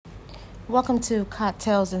Welcome to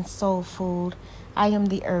Cocktails and Soul Food. I am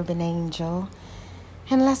the Urban Angel,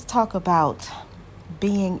 and let's talk about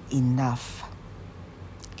being enough.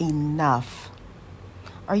 Enough.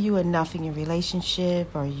 Are you enough in your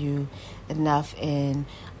relationship? Are you enough in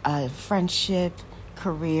friendship,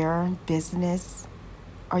 career, business?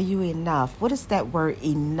 Are you enough? What does that word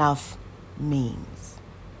enough means?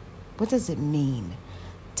 What does it mean?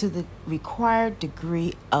 To the required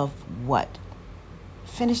degree of what?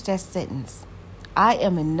 Finish that sentence. I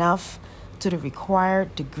am enough to the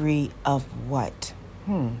required degree of what?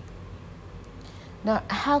 Now,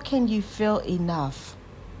 how can you feel enough?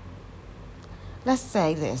 Let's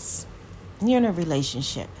say this. You're in a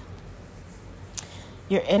relationship.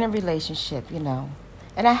 And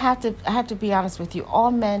I have to be honest with you.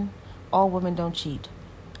 All men, all women don't cheat.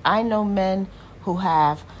 I know men who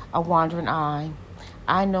have a wandering eye.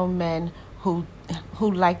 I know men who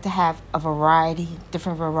like to have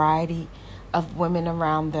different variety of women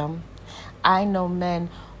around them. I know men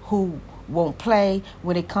who won't play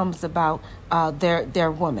when it comes about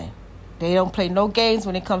their woman. They don't play no games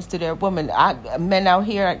when it comes to their woman. Men out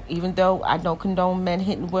here, even though I don't condone men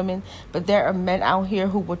hitting women, but there are men out here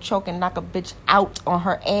who will choke and knock a bitch out on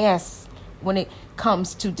her ass when it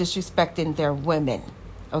comes to disrespecting their women.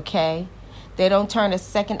 Okay? They don't turn a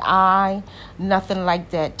second eye, nothing like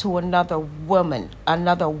that, to another woman,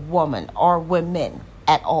 or women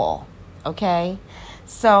at all. Okay?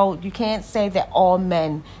 So you can't say that all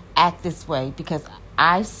men act this way, because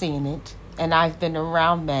I've seen it, and I've been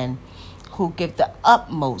around men who give the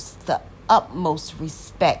utmost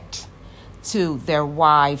respect to their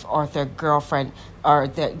wife or their girlfriend or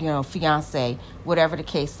their fiance, whatever the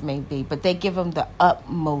case may be. But they give them the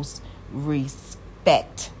utmost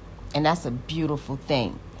respect. And that's a beautiful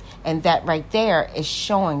thing. And that right there is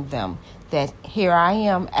showing them that here I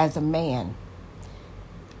am as a man.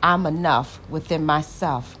 I'm enough within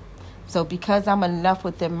myself. So because I'm enough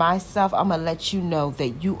within myself, I'm going to let you know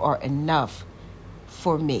that you are enough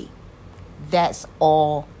for me. That's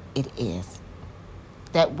all it is.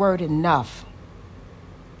 That word enough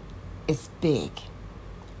is big.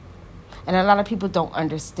 And a lot of people don't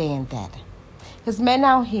understand that. Because men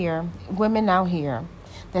out here, women out here,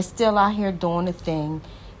 they're still out here doing the thing.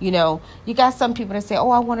 You got some people that say, I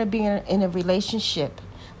want to be in a relationship.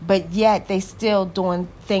 But yet they still doing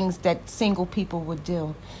things that single people would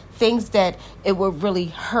do. Things that it would really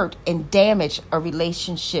hurt and damage a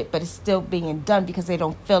relationship. But it's still being done because they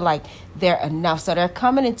don't feel like they're enough. So they're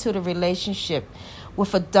coming into the relationship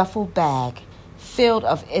with a duffel bag filled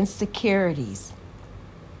of insecurities.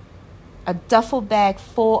 A duffel bag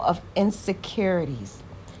full of insecurities.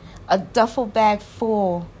 A duffel bag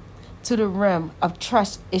full to the rim of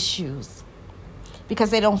trust issues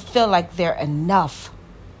because they don't feel like they're enough.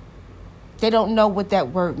 They don't know what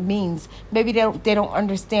that word means. Maybe they don't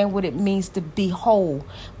understand what it means to be whole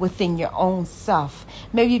within your own self.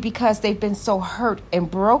 Maybe because they've been so hurt and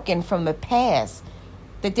broken from the past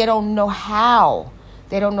that they don't know how.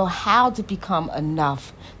 They don't know how to become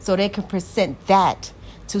enough so they can present that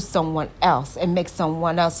to someone else and make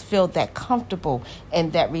someone else feel that comfortable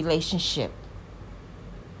in that relationship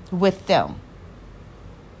with them.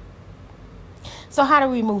 So how do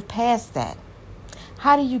we move past that?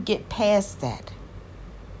 How do you get past that?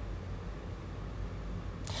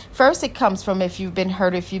 First, it comes from if you've been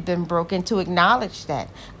hurt, if you've been broken, to acknowledge that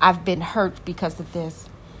I've been hurt because of this.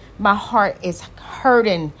 My heart is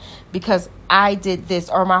hurting because I did this,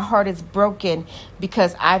 or my heart is broken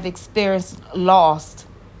because I've experienced loss.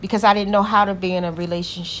 Because I didn't know how to be in a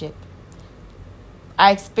relationship. I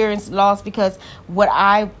experienced loss because what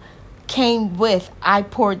I came with, I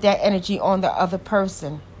poured that energy on the other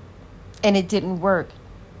person, and it didn't work.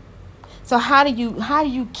 So how do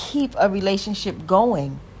you keep a relationship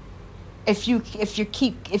going? If you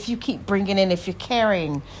keep bringing in, if you're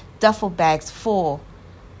carrying duffel bags full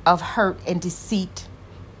of hurt and deceit,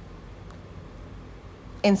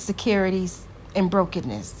 insecurities, and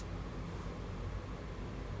brokenness.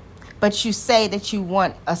 But you say that you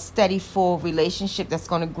want a steady, full relationship that's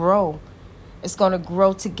going to grow. It's going to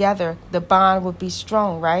grow together. The bond will be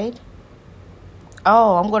strong, right?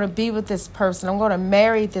 Oh, I'm going to be with this person. I'm going to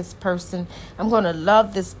marry this person. I'm going to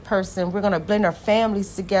love this person. We're going to blend our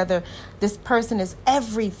families together. This person is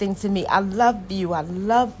everything to me. I love you. I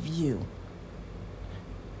love you.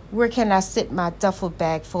 Where can I sit my duffel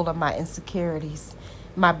bag full of my insecurities,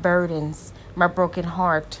 my burdens, my broken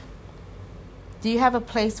heart? Do you have a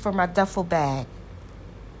place for my duffel bag?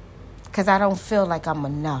 Because I don't feel like I'm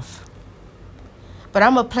enough. But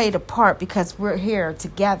I'm going to play the part because we're here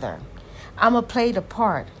together. I'm going to play the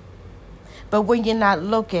part. But when you're not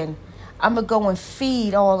looking, I'm going to go and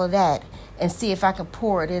feed all of that and see if I can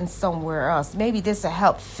pour it in somewhere else. Maybe this will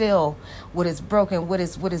help fill what is broken, what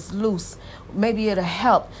is loose. Maybe it'll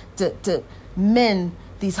help to mend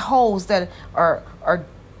these holes that are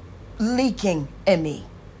leaking in me,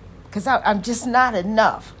 because I'm just not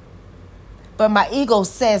enough. But my ego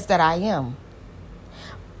says that I am.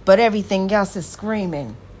 But everything else is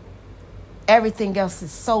screaming. Everything else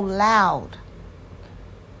is so loud.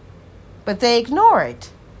 But they ignore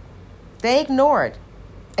it. They ignore it.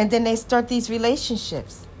 And then they start these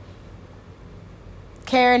relationships,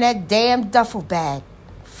 carrying that damn duffel bag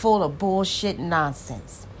full of bullshit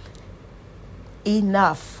nonsense.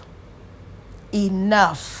 Enough.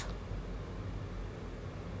 Enough.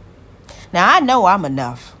 Now, I know I'm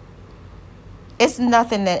enough. It's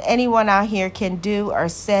nothing that anyone out here can do or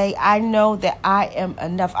say. I know that I am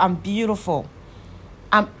enough. I'm beautiful.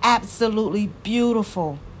 I'm absolutely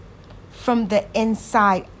beautiful from the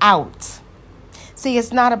inside out. See,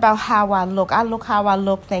 it's not about how I look. I look how I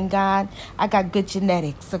look, thank God. I got good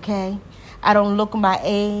genetics, okay? I don't look my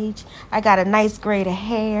age. I got a nice grade of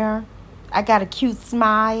hair. I got a cute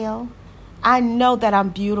smile. I know that I'm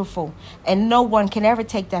beautiful, and no one can ever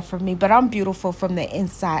take that from me, but I'm beautiful from the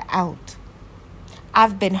inside out.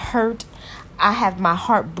 I've been hurt. I have my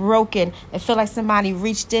heart broken. I feel like somebody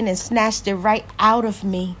reached in and snatched it right out of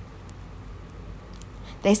me.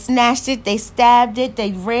 They snatched it, they stabbed it,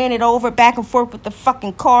 they ran it over back and forth with the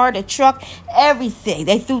fucking car, the truck, everything.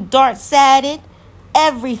 They threw darts at it,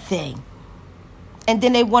 everything. And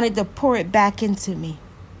then they wanted to pour it back into me.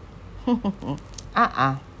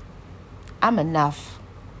 I'm enough.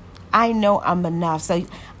 I know I'm enough. So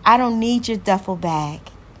I don't need your duffel bag.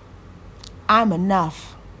 I'm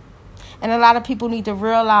enough. And a lot of people need to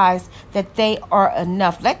realize that they are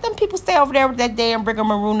enough. Let them people stay over there with that damn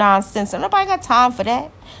rigmarole nonsense. And nobody got time for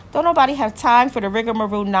that. Don't nobody have time for the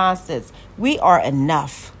rigmarole nonsense. We are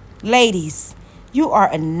enough. Ladies, you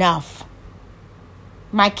are enough.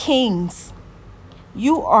 My kings,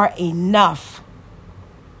 you are enough.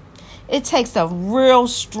 It takes a real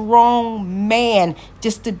strong man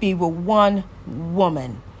just to be with one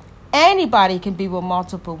woman. Anybody can be with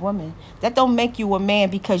multiple women. That don't make you a man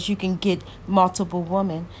because you can get multiple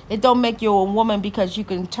women. It don't make you a woman because you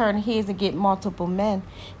can turn heads and get multiple men.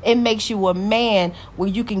 It makes you a man where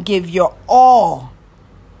you can give your all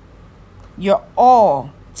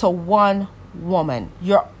to one woman.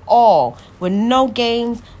 Your all, with no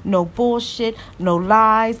games, no bullshit, no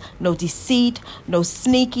lies, no deceit, no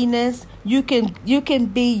sneakiness. You can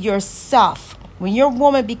be yourself. When your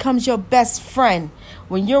woman becomes your best friend,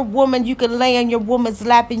 when your woman, you can lay on your woman's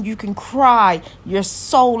lap and you can cry your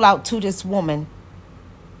soul out to this woman.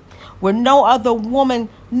 Where no other woman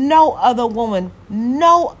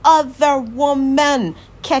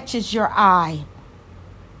catches your eye.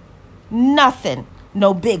 Nothing.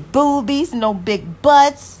 No big boobies, no big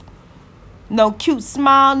butts, no cute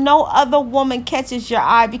smile. No other woman catches your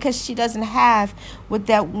eye because she doesn't have what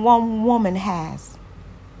that one woman has.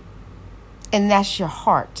 And that's your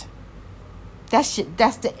heart. That's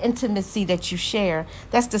the intimacy that you share.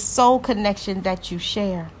 That's the soul connection that you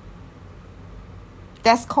share.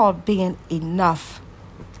 That's called being enough.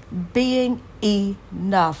 Being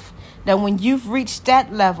enough. Now, when you've reached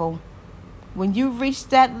that level, in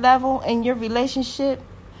your relationship,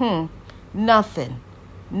 nothing.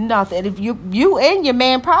 If you and your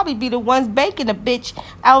man probably be the ones banking a bitch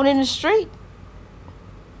out in the street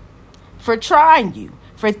for trying you.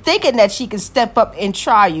 For thinking that she can step up and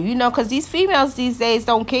try you, because these females these days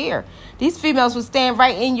don't care. These females will stand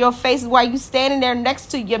right in your face while you standing there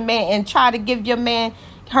next to your man and try to give your man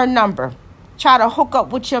her number. Try to hook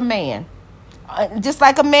up with your man. Just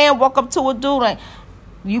like a man walk up to a dude, like,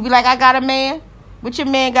 you be like, I got a man? What your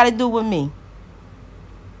man got to do with me?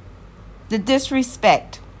 The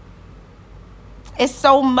disrespect. It's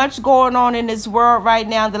so much going on in this world right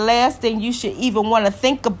now. The last thing you should even want to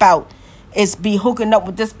think about is be hooking up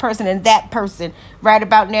with this person and that person right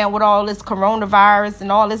about now with all this coronavirus and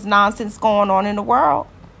all this nonsense going on in the world.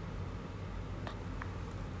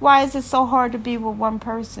 Why is it so hard to be with one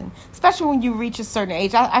person? Especially when you reach a certain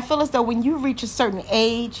age. I feel as though when you reach a certain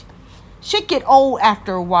age, shit get old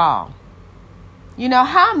after a while.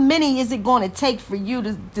 How many is it going to take for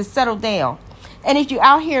you to settle down? And if you're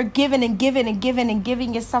out here giving and giving and giving and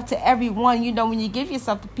giving yourself to everyone, when you give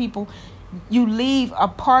yourself to people, you leave a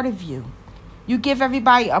part of you. You give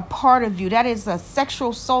everybody a part of you. That is a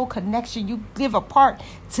sexual soul connection. You give a part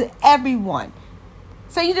to everyone.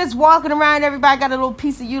 So you just walking around, everybody got a little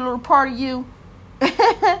piece of you, a little part of you.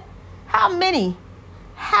 How many?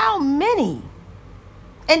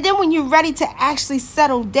 And then when you're ready to actually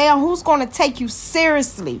settle down, who's going to take you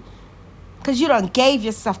seriously? Because you done gave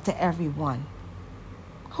yourself to everyone.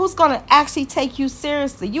 Who's going to actually take you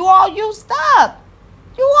seriously? You all used up.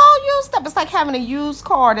 You all used up. It's like having a used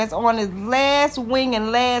car that's on its last wing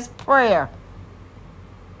and last prayer.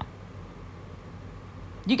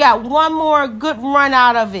 You got one more good run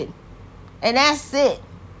out of it. And that's it.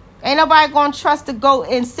 Ain't nobody going to trust to go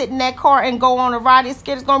and sit in that car and go on a ride. It's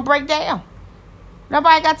scared it's going to break down.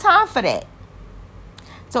 Nobody got time for that.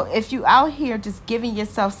 So if you out here just giving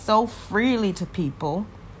yourself so freely to people,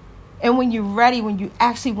 and when you're ready, when you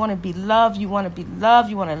actually want to be loved, you want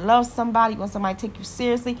to love somebody, you want somebody to take you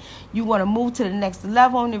seriously, you want to move to the next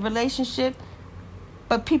level in the relationship,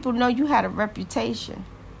 but people know you had a reputation.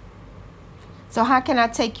 So how can I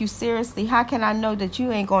take you seriously? How can I know that you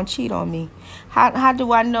ain't going to cheat on me? How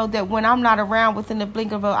do I know that when I'm not around within the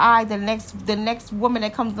blink of an eye, the next woman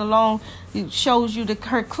that comes along shows you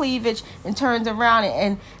her cleavage and turns around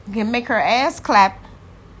and can make her ass clap,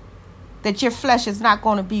 that your flesh is not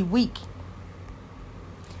going to be weak?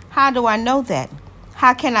 How do I know that?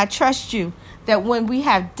 How can I trust you that when we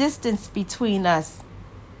have distance between us,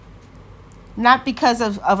 not because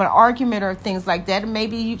of an argument or things like that.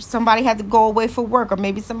 Maybe somebody had to go away for work, or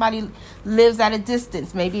maybe somebody lives at a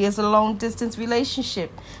distance. Maybe it's a long distance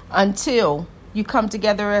relationship until you come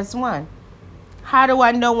together as one. How do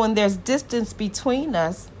I know when there's distance between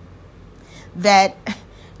us that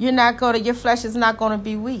your flesh is not going to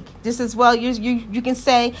be weak? Just as well, you can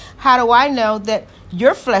say, how do I know that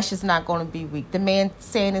your flesh is not going to be weak? The man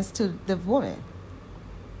saying this to the woman.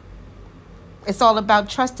 It's all about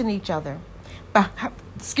trusting each other. But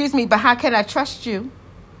how can I trust you?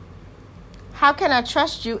 How can I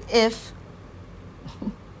trust you if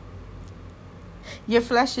your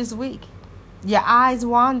flesh is weak? Your eyes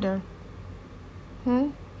wander.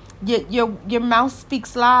 Your mouth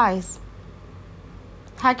speaks lies.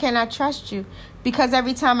 How can I trust you? Because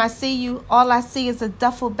every time I see you, all I see is a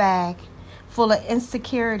duffel bag full of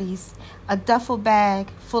insecurities, a duffel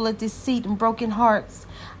bag full of deceit and broken hearts,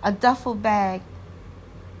 a duffel bag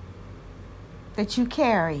that you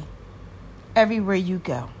carry everywhere you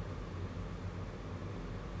go.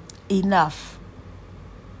 Enough.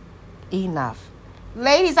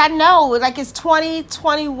 Ladies, I know, like it's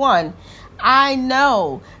 2021. I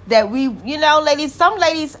know that ladies, some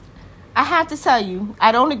ladies, I have to tell you,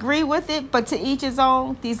 I don't agree with it, but to each his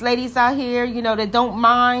own. These ladies out here, that don't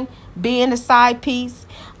mind being a side piece.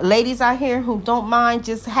 Ladies out here who don't mind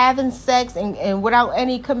just having sex and without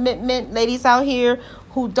any commitment. Ladies out here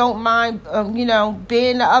who don't mind,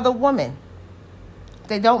 being the other woman.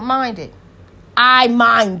 They don't mind it. I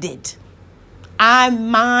mind it. I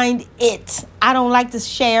mind it. I don't like to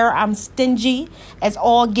share. I'm stingy as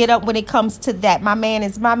all get up when it comes to that. My man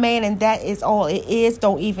is my man, and that is all it is.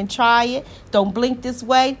 Don't even try it. Don't blink this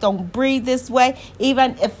way. Don't breathe this way.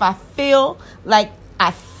 Even if I feel like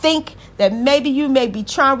I think that maybe you may be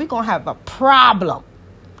trying, we're going to have a problem.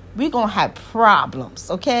 We're going to have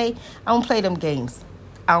problems, okay? I don't play them games.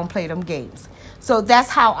 So that's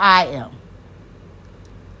how I am.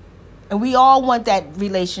 And we all want that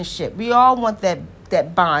relationship. We all want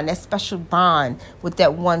that bond, that special bond with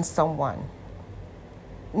that one someone.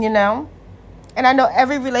 And I know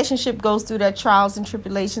every relationship goes through their trials and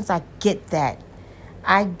tribulations. I get that.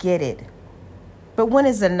 I get it. But when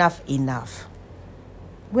is enough?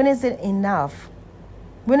 When is it enough?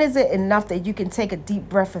 When is it enough that you can take a deep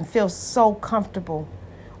breath and feel so comfortable?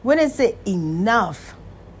 When is it enough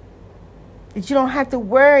that you don't have to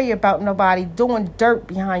worry about nobody doing dirt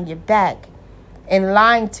behind your back and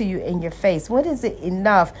lying to you in your face? When is it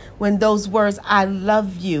enough when those words, I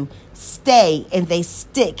love you, stay and they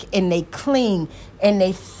stick and they cling and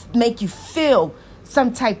they make you feel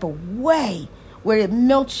some type of way where it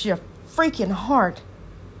melts your freaking heart?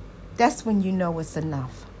 That's when you know it's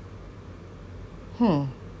enough.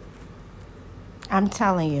 I'm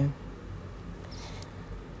telling you.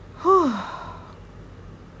 Whew.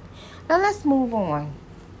 Now let's move on.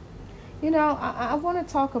 I want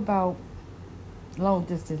to talk about long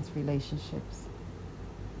distance relationships.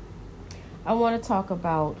 I want to talk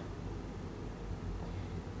about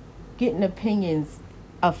getting opinions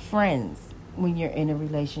of friends when you're in a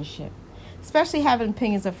relationship. Especially having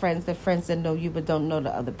opinions of friends, the friends that know you but don't know the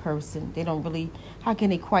other person. They don't really, how can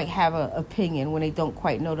they quite have an opinion when they don't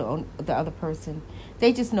quite know the other person?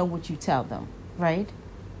 They just know what you tell them, right?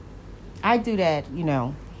 I do that,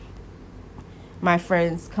 My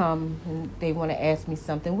friends come and they want to ask me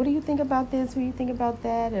something. What do you think about this? What do you think about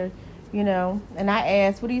that? Or, and I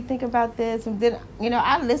ask, what do you think about this? And then,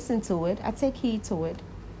 I listen to it. I take heed to it.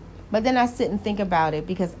 But then I sit and think about it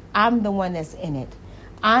because I'm the one that's in it.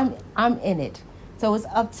 I'm in it. So it's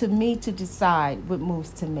up to me to decide what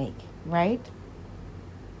moves to make. right?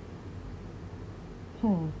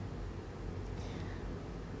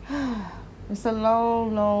 It's a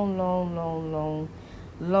long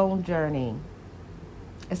journey.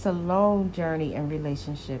 It's a long journey in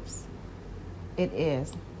relationships. It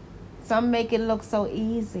is. Some make it look so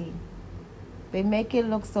easy. They make it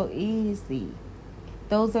look so easy.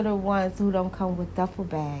 Those are the ones who don't come with duffel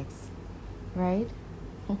bags, right?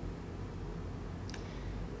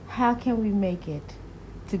 How can we make it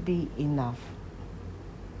to be enough?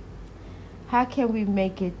 How can we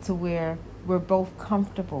make it to where we're both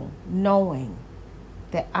comfortable knowing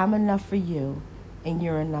that I'm enough for you and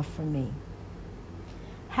you're enough for me?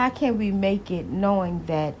 How can we make it knowing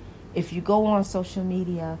that if you go on social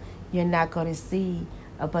media, you're not going to see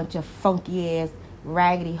a bunch of funky ass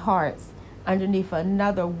raggedy hearts underneath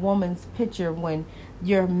another woman's picture when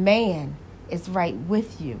your man is right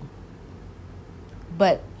with you,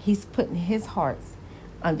 but he's putting his hearts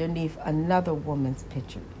underneath another woman's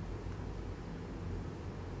picture?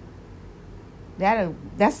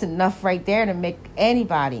 That's enough right there to make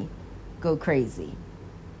anybody go crazy.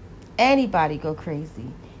 Anybody go crazy.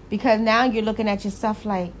 Because now you're looking at yourself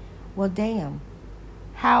like, well, damn,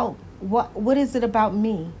 what is it about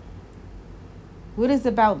me? What is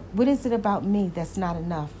it about me that's not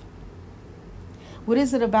enough? What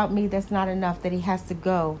is it about me that's not enough that he has to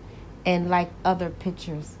go and like other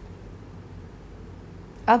pictures?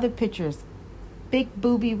 Other pictures. Big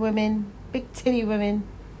booby women, big titty women,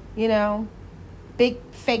 big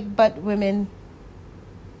fake butt women,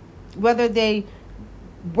 whether they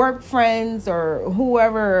work friends or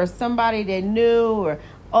whoever or somebody they knew,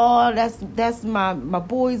 or that's my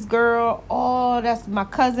boy's girl, that's my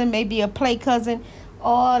cousin, maybe a play cousin,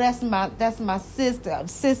 that's my sister.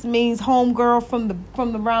 Sis means homegirl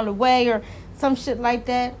from the round the way or some shit like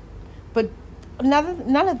that. But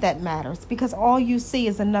none of that matters, because all you see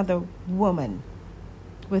is another woman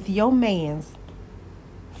with your man's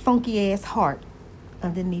funky ass heart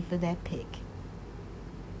underneath of that pic.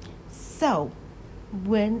 So,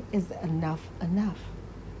 when is enough enough?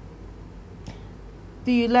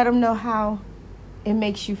 Do you let him know how it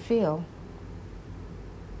makes you feel?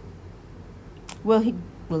 Will he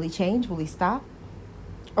change? Will he stop?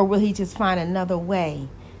 Or will he just find another way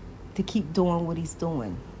to keep doing what he's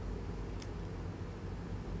doing?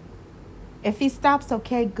 If he stops,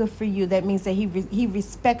 okay, good for you. That means that he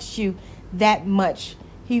respects you that much.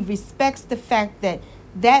 He respects the fact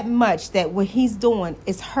that much, that what he's doing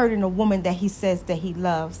is hurting a woman that he says that he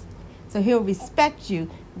loves. So he'll respect you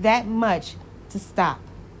that much to stop.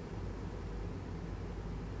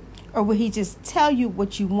 Or will he just tell you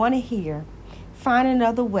what you want to hear, find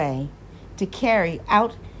another way to carry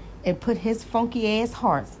out and put his funky ass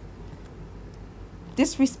hearts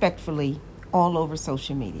disrespectfully all over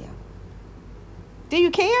social media? Do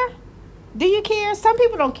you care? Do you care? Some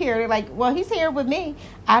people don't care. They're like, well, he's here with me.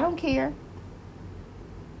 I don't care.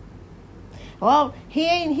 Well,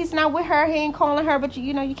 he's not with her. He ain't calling her. But,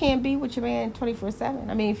 you can't be with your man 24/7.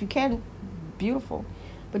 I mean, if you can, beautiful.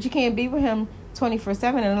 But you can't be with him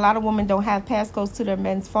 24/7. And a lot of women don't have passcodes to their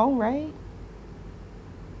men's phone, right?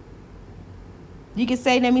 You can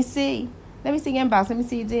say, let me see your inbox. Let me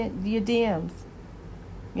see your DMs.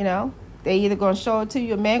 They either going to show it to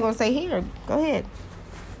you. A man going to say, here, go ahead.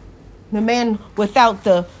 The man without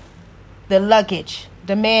the luggage,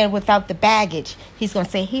 the man without the baggage, he's going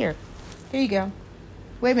to say, here you go.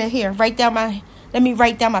 Wait a minute, here, let me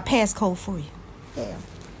write down my passcode for you. Yeah.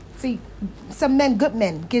 See, some men, good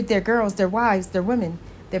men, give their girls, their wives, their women,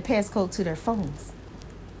 their passcode to their phones.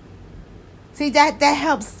 See, that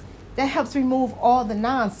helps remove all the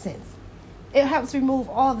nonsense. It helps remove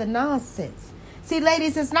all the nonsense. See,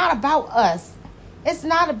 ladies, it's not about us. It's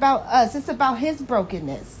not about us. It's about his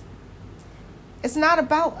brokenness. It's not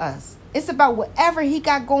about us. It's about whatever he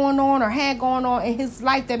got going on or had going on in his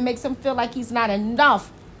life that makes him feel like he's not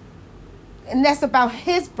enough. And that's about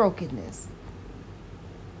his brokenness.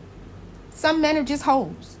 Some men are just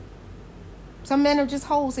hoes.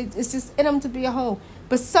 It's just in them to be a hoe.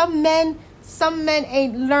 But some men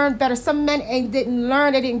ain't learned better. Some men didn't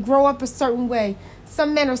learn. They didn't grow up a certain way.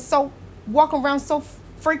 Some men are walking around so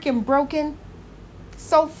freaking broken.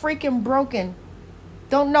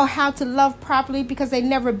 Don't know how to love properly because they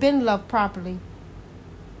never been loved properly.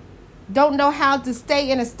 Don't know how to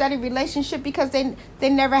stay in a steady relationship because they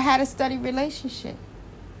never had a steady relationship.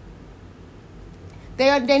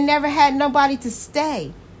 They never had nobody to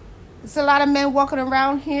stay. There's a lot of men walking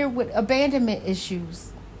around here with abandonment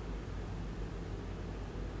issues.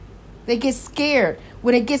 They get scared.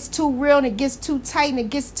 When it gets too real and it gets too tight and it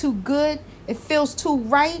gets too good, it feels too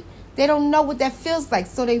right, they don't know what that feels like,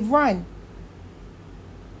 so they run.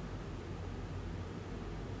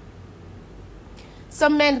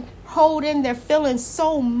 Some men hold in their feelings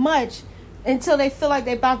so much until they feel like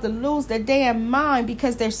they're about to lose their damn mind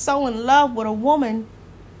because they're so in love with a woman,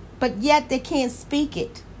 but yet they can't speak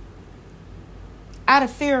it out of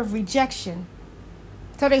fear of rejection.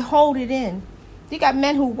 So they hold it in. You got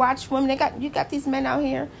men who watch women. You got these men out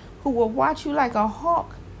here who will watch you like a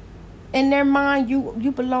hawk. In their mind,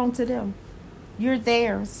 you belong to them. You're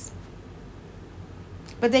theirs.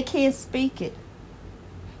 But they can't speak it.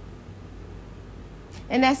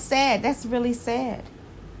 And that's sad. That's really sad.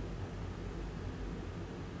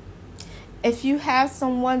 If you have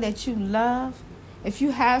someone that you love, if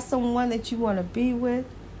you have someone that you want to be with,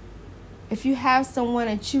 if you have someone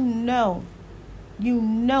that you know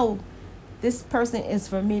this person is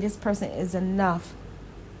for me, this person is enough,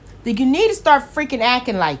 then you need to start freaking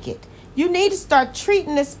acting like it. You need to start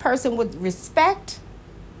treating this person with respect.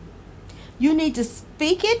 You need to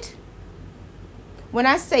speak it. When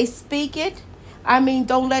I say speak it, I mean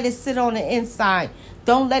don't let it sit on the inside.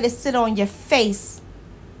 Don't let it sit on your face.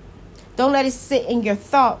 Don't let it sit in your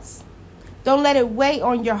thoughts. Don't let it weigh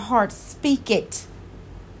on your heart. Speak it.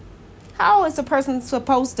 How is a person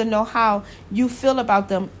supposed to know how you feel about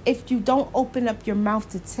them if you don't open up your mouth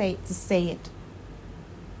to say it?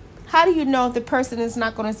 How do you know if the person is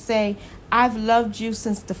not going to say, I've loved you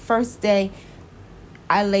since the first day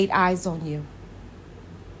I laid eyes on you?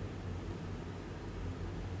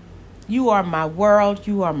 You are my world.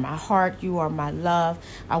 You are my heart. You are my love.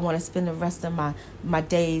 I want to spend the rest of my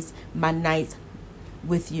days, my nights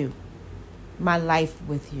with you. My life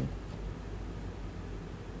with you.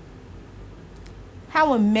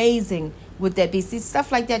 How amazing would that be? See,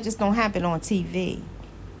 stuff like that just don't happen on TV.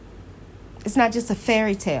 It's not just a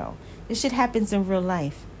fairy tale. This shit happens in real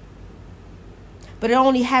life. But it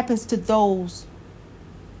only happens to those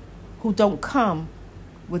who don't come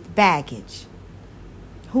with baggage.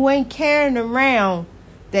 Who ain't carrying around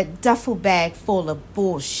that duffel bag full of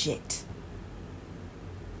bullshit.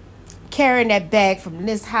 Carrying that bag from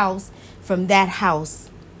this house, from that house.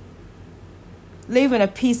 Leaving a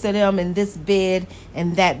piece of them in this bed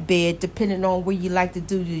and that bed, depending on where you like to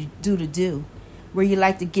do. Where you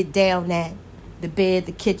like to get down at. The bed,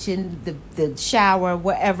 the kitchen, the shower,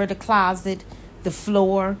 wherever, the closet, the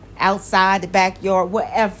floor, outside, the backyard,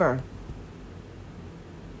 wherever.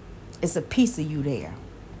 It's a piece of you there.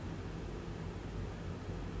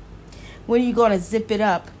 When are you going to zip it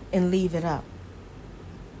up and leave it up?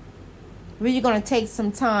 When are you going to take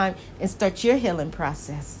some time and start your healing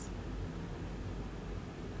process?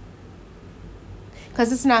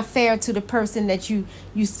 Because it's not fair to the person that you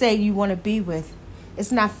say you want to be with.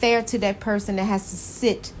 It's not fair to that person that has to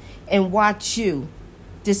sit and watch you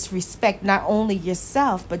disrespect not only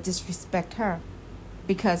yourself, but disrespect her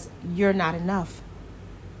because you're not enough.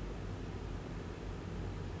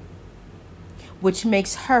 Which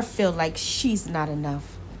makes her feel like she's not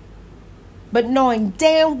enough. But knowing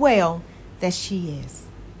damn well that she is.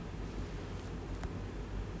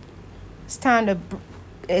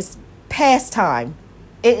 It's past time.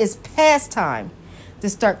 It is past time to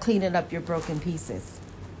start cleaning up your broken pieces.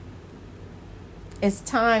 It's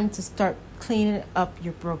time to start cleaning up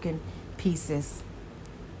your broken pieces.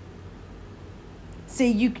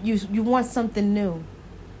 See, you want something new,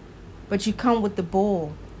 but you come with the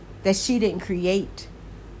bull that she didn't create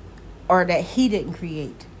or that he didn't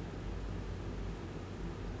create.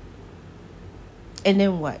 And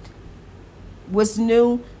then what? What's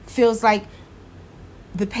new feels like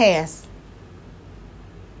the past.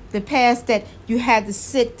 The past that you had to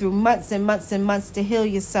sit through months and months and months to heal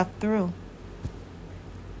yourself through.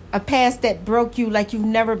 A past that broke you like you've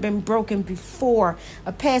never been broken before.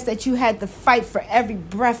 A past that you had to fight for every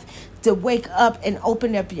breath to wake up and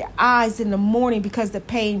open up your eyes in the morning because the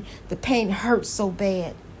pain hurt so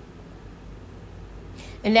bad.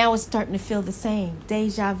 And now it's starting to feel the same.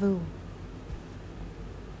 Deja vu.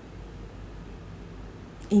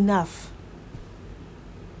 Enough.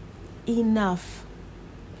 Enough.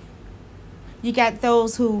 You got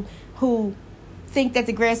those who think that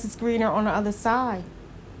the grass is greener on the other side.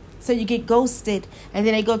 So you get ghosted and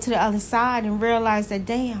then they go to the other side and realize that,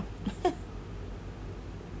 damn,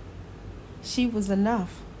 she was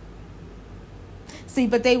enough. See,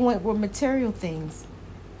 but they went with material things.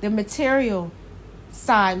 The material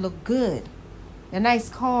side looked good. The nice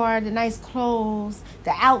car, the nice clothes,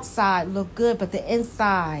 the outside looked good, but the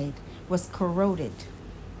inside was corroded.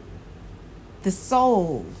 The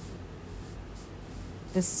soul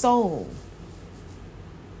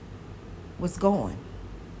was gone.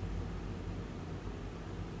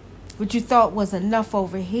 What you thought was enough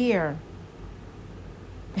over here.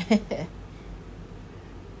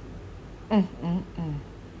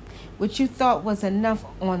 What you thought was enough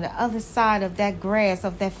on the other side of that grass,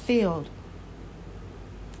 of that field,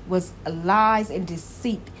 was lies and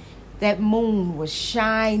deceit. That moon was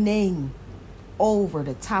shining over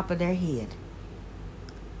the top of their head.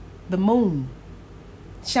 The moon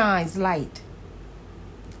shines light.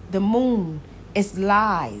 The moon is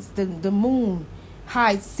lies. The moon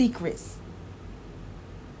hides secrets.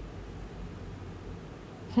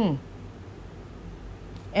 And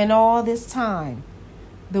all this time,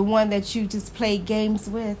 the one that you just played games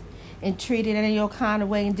with and treated in your kind of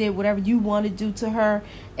way and did whatever you want to do to her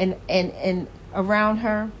and around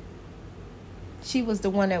her, she was the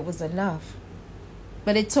one that was enough.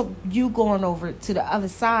 But it took you going over to the other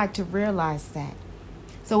side to realize that.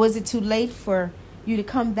 So is it too late for you to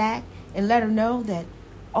come back and let her know that,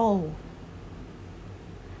 oh,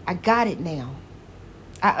 I got it now.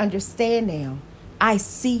 I understand now. I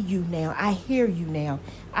see you now. I hear you now.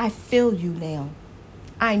 I feel you now.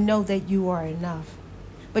 I know that you are enough.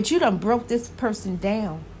 But you done broke this person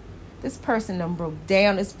down. This person done broke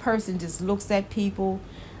down. This person just looks at people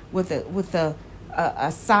with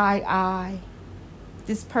a side eye.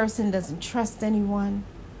 This person doesn't trust anyone.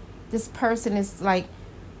 This person is like,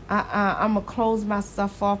 I'm going to close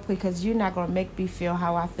myself off because you're not going to make me feel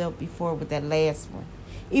how I felt before with that last one.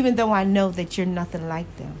 Even though I know that you're nothing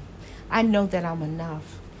like them. I know that I'm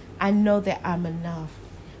enough. I know that I'm enough.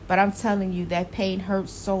 But I'm telling you, that pain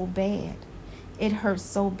hurts so bad. It hurts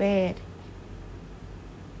so bad.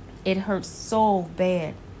 It hurts so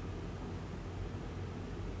bad.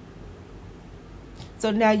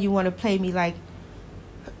 So now you want to play me like,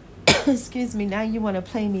 excuse me, now you want to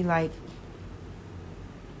play me like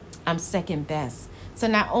I'm second best. So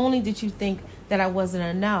not only did you think that I wasn't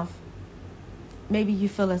enough, maybe you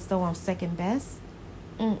feel as though I'm second best.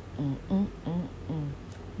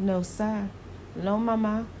 No, sir. No,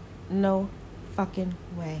 mama. No fucking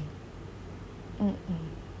way.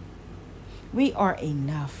 We are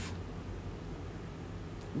enough.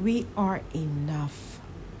 We are enough.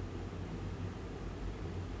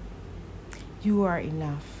 You are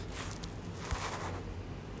enough.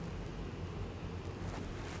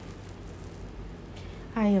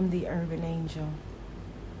 I am the urban angel.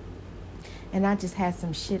 And I just had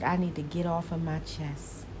some shit I need to get off of my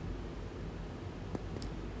chest.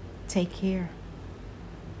 Take care.